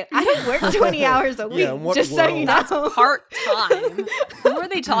on a second. I don't work 20 hours a week, just so you know. That's part-time. Who are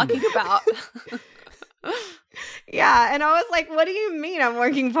they talking about? Yeah, and I was like, what do you mean I'm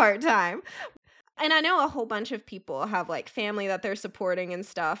working part-time? And I know a whole bunch of people have family that they're supporting and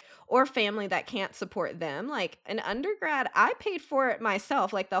stuff, or family that can't support them. In undergrad, I paid for it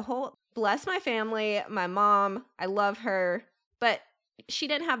myself. Bless my family, my mom, I love her, but she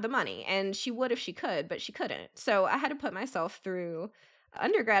didn't have the money, and she would if she could, but she couldn't. So I had to put myself through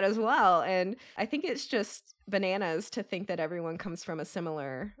undergrad as well. And I think it's just bananas to think that everyone comes from a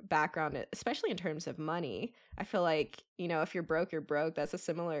similar background, especially in terms of money. I feel like, if you're broke, you're broke. That's a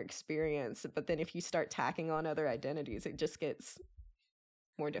similar experience. But then if you start tacking on other identities, it just gets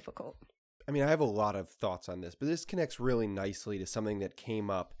more difficult. I mean, I have a lot of thoughts on this, but this connects really nicely to something that came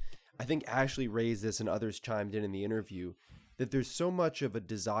up. I think Ashley raised this and others chimed in the interview, that there's so much of a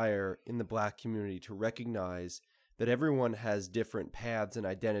desire in the Black community to recognize that everyone has different paths and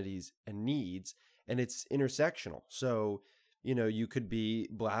identities and needs, and it's intersectional. So, you could be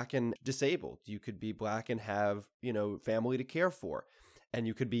Black and disabled. You could be Black and have, family to care for. And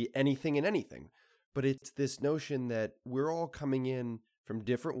you could be anything and anything. But it's this notion that we're all coming in from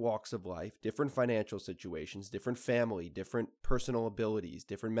different walks of life, different financial situations, different family, different personal abilities,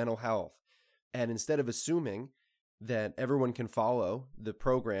 different mental health. And instead of assuming that everyone can follow the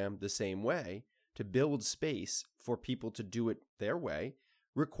program the same way, to build space for people to do it their way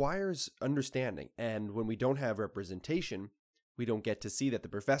requires understanding. And when we don't have representation, we don't get to see that. The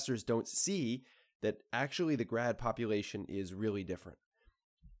professors don't see that actually the grad population is really different.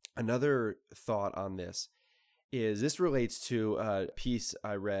 Another thought on this is this relates to a piece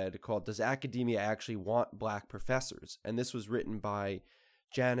I read called "Does Academia Actually Want Black Professors?" And this was written by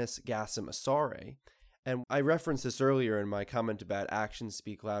Janice Gassim Asare. And I referenced this earlier in my comment about actions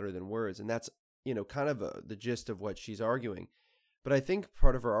speak louder than words. And that's, kind of the gist of what she's arguing. But I think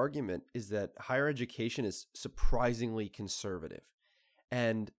part of her argument is that higher education is surprisingly conservative.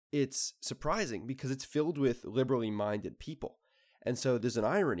 And it's surprising because it's filled with liberally minded people. And so there's an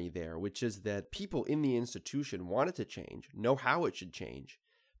irony there, which is that people in the institution want it to change, know how it should change,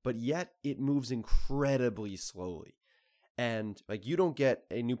 but yet it moves incredibly slowly. And you don't get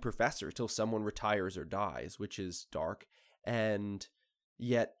a new professor till someone retires or dies, which is dark. And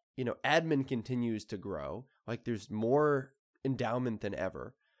yet, admin continues to grow. There's more endowment than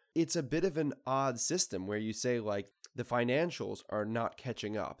ever. It's a bit of an odd system where you say the financials are not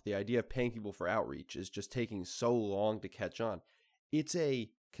catching up. The idea of paying people for outreach is just taking so long to catch on. It's a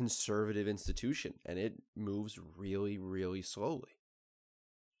conservative institution and it moves really, really slowly.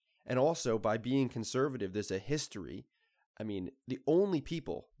 And also by being conservative, there's a history. The only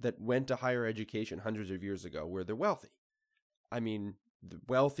people that went to higher education hundreds of years ago were the wealthy. The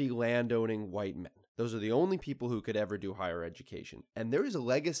wealthy landowning white men. Those are the only people who could ever do higher education. And there is a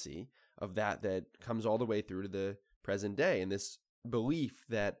legacy of that comes all the way through to the present day. And this belief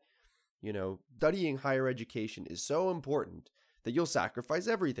that, studying higher education is so important that you'll sacrifice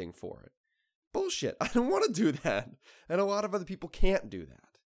everything for it. Bullshit. I don't want to do that. And a lot of other people can't do that.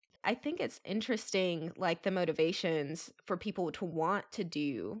 I think it's interesting, the motivations for people to want to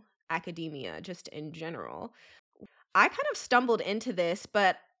do academia just in general. I kind of stumbled into this,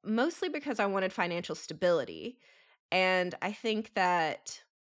 but mostly because I wanted financial stability. And I think that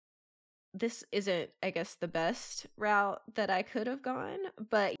this isn't, I guess, the best route that I could have gone.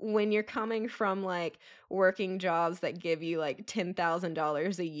 But when you're coming from working jobs that give you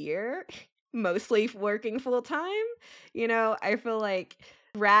 $10,000 a year, mostly working full time, I feel like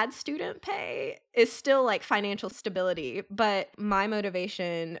grad student pay is still financial stability, but my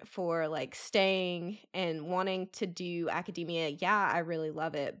motivation for staying and wanting to do academia, yeah, I really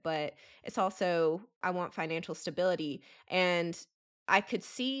love it, but it's also I want financial stability. And I could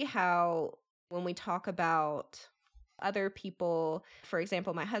see how when we talk about other people, for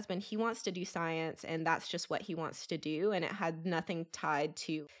example, my husband, he wants to do science and that's just what he wants to do. And it had nothing tied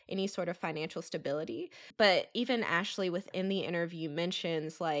to any sort of financial stability. But even Ashley within the interview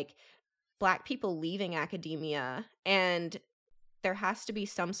mentions Black people leaving academia, and there has to be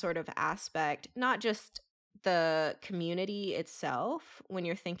some sort of aspect, not just the community itself when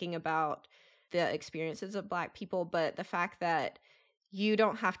you're thinking about the experiences of Black people, but the fact that you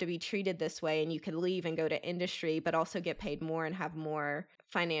don't have to be treated this way and you could leave and go to industry, but also get paid more and have more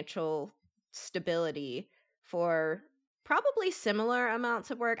financial stability for probably similar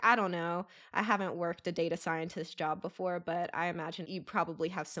amounts of work. I don't know. I haven't worked a data scientist job before, but I imagine you probably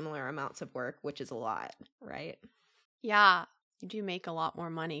have similar amounts of work, which is a lot, right? Yeah, you do make a lot more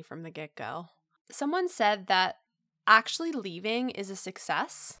money from the get-go. Someone said that actually leaving is a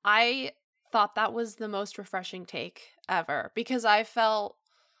success. I thought that was the most refreshing take ever because I felt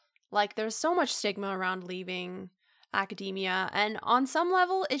like there's so much stigma around leaving academia, and on some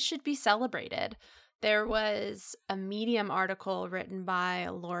level it should be celebrated. There was a Medium article written by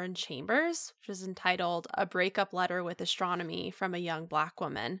Lauren Chambers, which was entitled "A Breakup Letter with Astronomy from a Young Black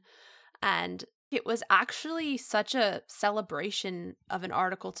Woman," and it was actually such a celebration of an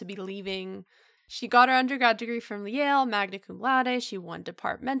article to be leaving. She got her undergrad degree from Yale, magna cum laude. She won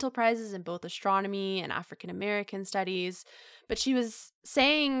departmental prizes in both astronomy and African American studies. But she was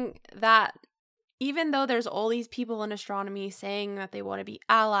saying that even though there's all these people in astronomy saying that they want to be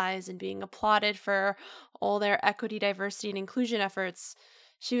allies and being applauded for all their equity, diversity, and inclusion efforts,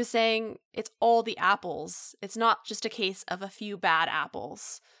 she was saying it's all the apples. It's not just a case of a few bad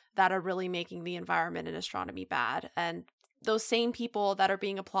apples that are really making the environment in astronomy bad. And those same people that are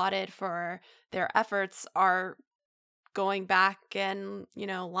being applauded for their efforts are going back and,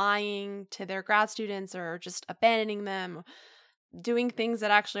 lying to their grad students or just abandoning them, doing things that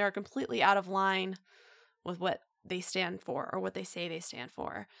actually are completely out of line with what they stand for or what they say they stand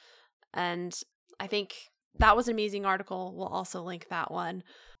for. And I think that was an amazing article. We'll also link that one.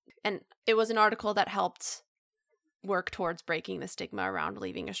 And it was an article that helped work towards breaking the stigma around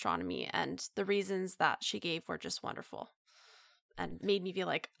leaving astronomy, and the reasons that she gave were just wonderful and made me feel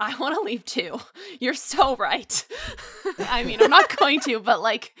like I want to leave too. You're so right. I mean, I'm not going to, but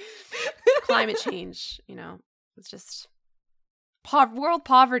climate change, it's just world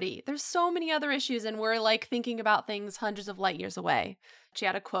poverty. There's so many other issues, and we're thinking about things hundreds of light years away. She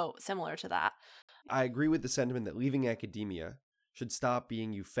had a quote similar to that. I agree with the sentiment that leaving academia should stop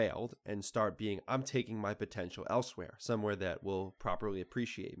being you failed and start being I'm taking my potential elsewhere, somewhere that will properly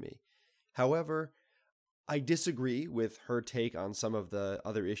appreciate me. However, I disagree with her take on some of the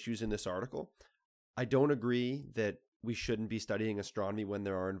other issues in this article. I don't agree that we shouldn't be studying astronomy when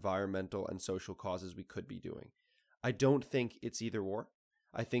there are environmental and social causes we could be doing. I don't think it's either or.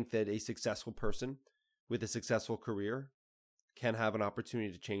 I think that a successful person with a successful career can have an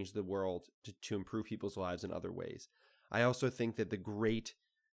opportunity to change the world, to improve people's lives in other ways. I also think that the great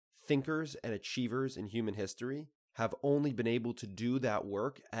thinkers and achievers in human history have only been able to do that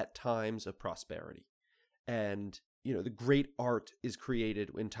work at times of prosperity. And, the great art is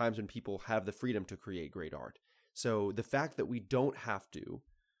created in times when people have the freedom to create great art. So the fact that we don't have to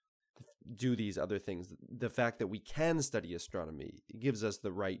do these other things, the fact that we can study astronomy gives us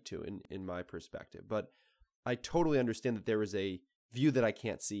the right to, in my perspective. But I totally understand that there is a view that I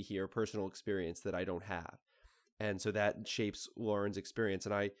can't see here, personal experience that I don't have. And so that shapes Lauren's experience.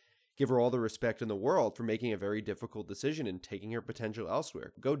 And I give her all the respect in the world for making a very difficult decision and taking her potential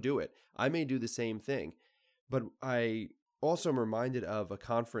elsewhere. Go do it. I may do the same thing. But I also am reminded of a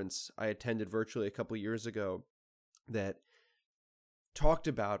conference I attended virtually a couple years ago that talked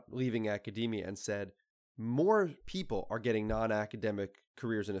about leaving academia and said more people are getting non-academic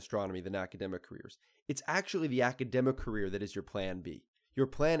careers in astronomy than academic careers. It's actually the academic career that is your plan B. Your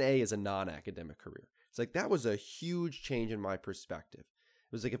plan A is a non-academic career. It's like that was a huge change in my perspective.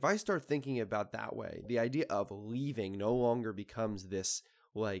 It was like if I start thinking about that way, the idea of leaving no longer becomes this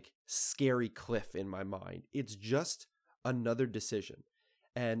like scary cliff in my mind. It's just another decision.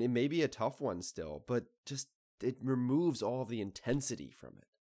 And it may be a tough one still, but just it removes all of the intensity from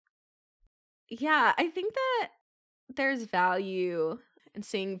it. Yeah, I think that there's value in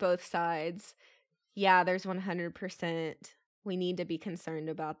seeing both sides. Yeah, there's 100%. We need to be concerned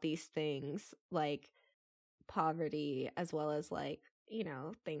about these things like poverty, as well as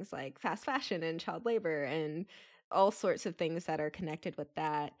things like fast fashion and child labor and all sorts of things that are connected with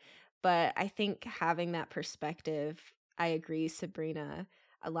that. But I think having that perspective, I agree, Sabrina,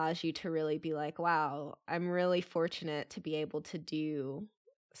 allows you to really be like, wow, I'm really fortunate to be able to do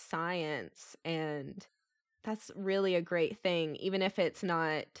science. And that's really a great thing, even if it's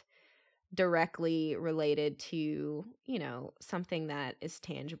not directly related to, something that is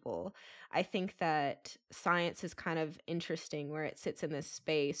tangible. I think that science is kind of interesting where it sits in this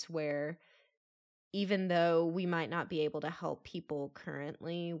space where even though we might not be able to help people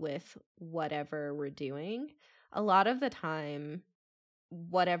currently with whatever we're doing, a lot of the time,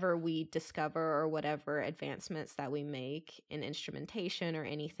 whatever we discover or whatever advancements that we make in instrumentation or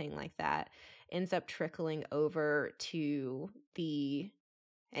anything like that ends up trickling over to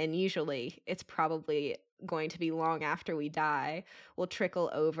and usually it's probably going to be long after we die, will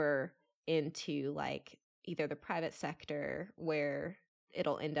trickle over into either the private sector where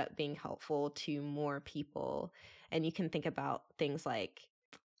it'll end up being helpful to more people. And you can think about things like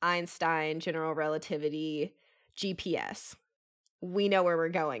Einstein, general relativity, GPS. We know where we're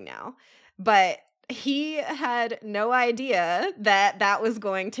going now. But he had no idea that that was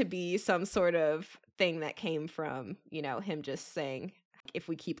going to be some sort of thing that came from, him just saying, if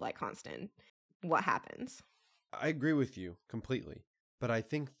we keep light constant, what happens? I agree with you completely. But I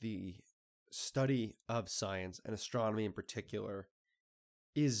think the study of science and astronomy in particular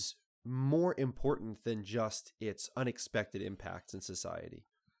is more important than just its unexpected impacts in society.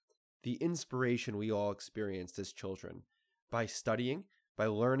 The inspiration we all experienced as children by studying, by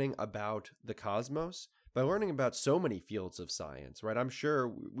learning about the cosmos, by learning about so many fields of science, right? I'm sure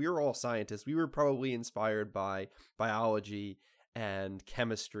we were all scientists. We were probably inspired by biology and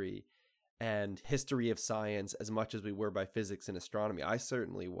chemistry and history of science as much as we were by physics and astronomy. I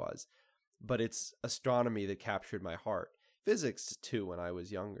certainly was. But it's astronomy that captured my heart. Physics too when I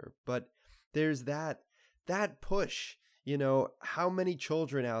was younger. But there's that push. How many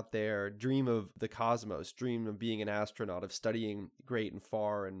children out there dream of the cosmos, dream of being an astronaut, of studying great and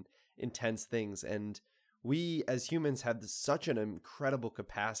far and intense things. And we as humans have such an incredible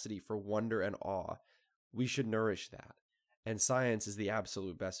capacity for wonder and awe. We should nourish that. And science is the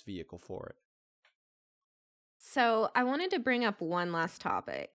absolute best vehicle for it. So I wanted to bring up one last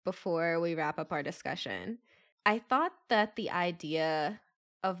topic before we wrap up our discussion. I thought that the idea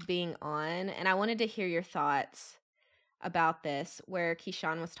of being on, and I wanted to hear your thoughts about this, where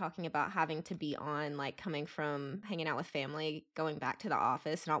Keyshawn was talking about having to be on, coming from hanging out with family, going back to the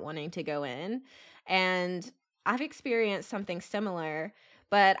office, not wanting to go in. And I've experienced something similar,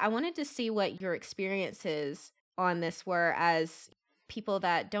 but I wanted to see what your experiences on this were as people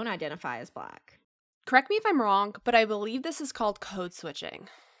that don't identify as Black. Correct me if I'm wrong, but I believe this is called code switching,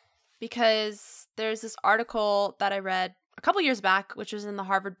 because there's this article that I read a couple years back, which was in the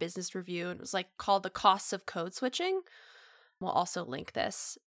Harvard Business Review. It was like called The Costs of Code Switching. We'll also link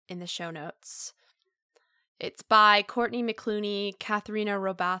this in the show notes. It's by Courtney McClooney, Katharina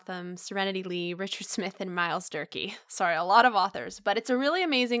Robotham, Serenity Lee, Richard Smith, and Miles Durkee. Sorry, a lot of authors, but it's a really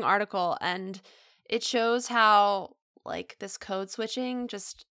amazing article, and it shows how like this code switching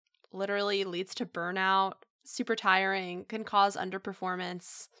just literally leads to burnout, super tiring, can cause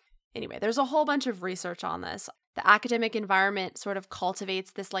underperformance. Anyway, there's a whole bunch of research on this. The academic environment sort of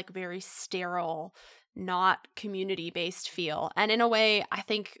cultivates this like very sterile, not community-based feel. And in a way, I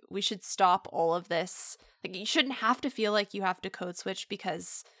think we should stop all of this. Like, you shouldn't have to feel like you have to code switch,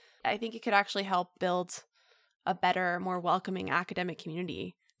 because I think it could actually help build a better, more welcoming academic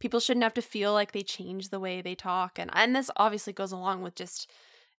community. People shouldn't have to feel like they change the way they talk. And this obviously goes along with just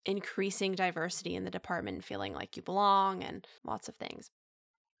increasing diversity in the department, feeling like you belong, and lots of things.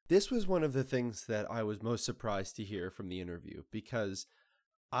 This was one of the things that I was most surprised to hear from the interview, because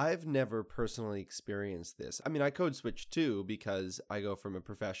I've never personally experienced this. I mean, I code switch too, because I go from a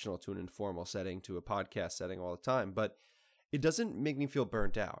professional to an informal setting to a podcast setting all the time, but it doesn't make me feel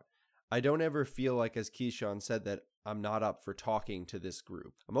burnt out. I don't ever feel like, as Keyshawn said, that I'm not up for talking to this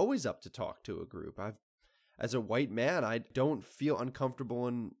group. I'm always up to talk to a group. As a white man, I don't feel uncomfortable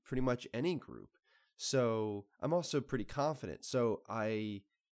in pretty much any group. So I'm also pretty confident. So I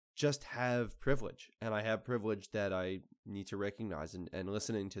just have privilege, and I have privilege that I need to recognize, and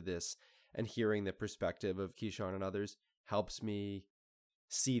listening to this and hearing the perspective of Keyshawn and others helps me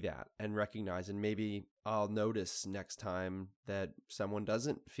see that and recognize, and maybe I'll notice next time that someone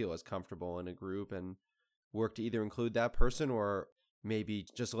doesn't feel as comfortable in a group and work to either include that person or maybe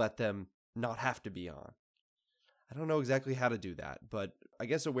just let them not have to be on. I don't know exactly how to do that, but I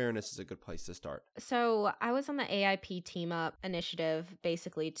guess awareness is a good place to start. So I was on the AIP Team Up initiative,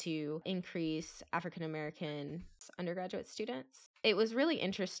 basically to increase African American undergraduate students. It was really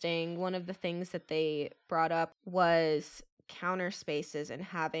interesting. One of the things that they brought up was counter spaces and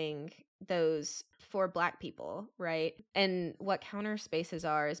having those for Black people, right? And what counter spaces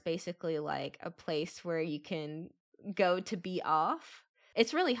are is basically like a place where you can go to be off.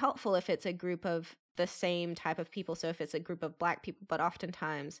 It's really helpful if it's a group of the same type of people. So if it's a group of Black people, but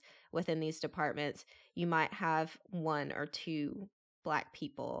oftentimes within these departments, you might have one or two Black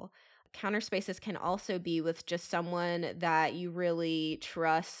people. Counter spaces can also be with just someone that you really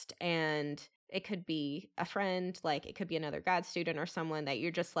trust, and it could be a friend, like it could be another grad student or someone that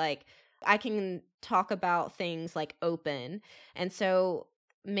you're just like, I can talk about things like open. And so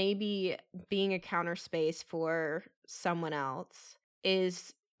maybe being a counter space for someone else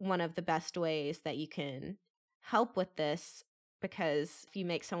is one of the best ways that you can help with this, because if you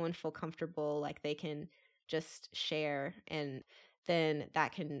make someone feel comfortable, like they can just share, and then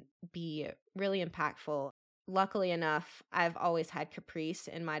that can be really impactful. Luckily enough, I've always had Caprice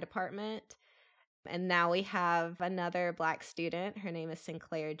in my department, and now we have another Black student. Her name is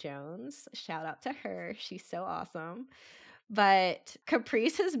Sinclair Jones. Shout out to her. She's so awesome. But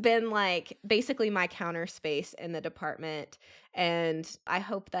Caprice has been like basically my counter space in the department, and I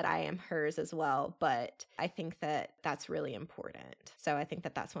hope that I am hers as well. But I think that that's really important. So I think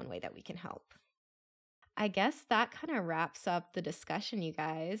that that's one way that we can help. I guess that kind of wraps up the discussion, you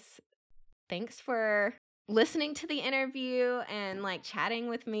guys. Thanks for listening to the interview and like chatting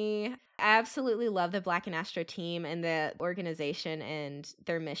with me. I absolutely love the Black and Astro team and the organization and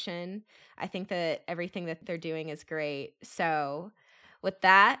their mission. I think that everything that they're doing is great. So with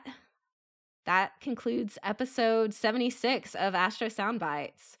that concludes episode 76 of Astro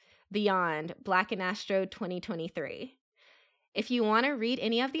Soundbites Beyond Black and Astro 2023. If you want to read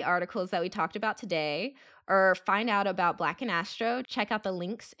any of the articles that we talked about today or find out about Black and Astro, check out the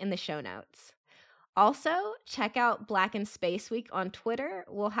links in the show notes. Also, check out Black in Space Week on Twitter.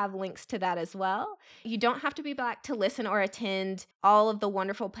 We'll have links to that as well. You don't have to be Black to listen or attend all of the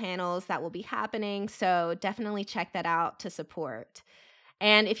wonderful panels that will be happening, so definitely check that out to support.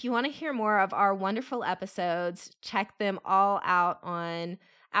 And if you want to hear more of our wonderful episodes, check them all out on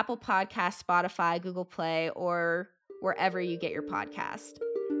Apple Podcasts, Spotify, Google Play, or wherever you get your podcast.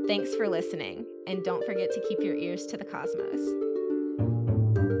 Thanks for listening, and don't forget to keep your ears to the cosmos.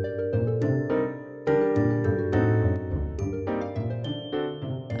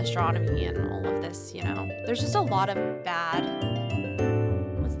 Astronomy and all of this, you know, there's just a lot of bad,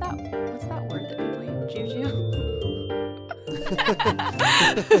 what's that word that people use? Juju?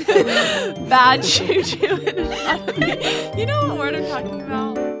 Bad juju. You know what word I'm talking about?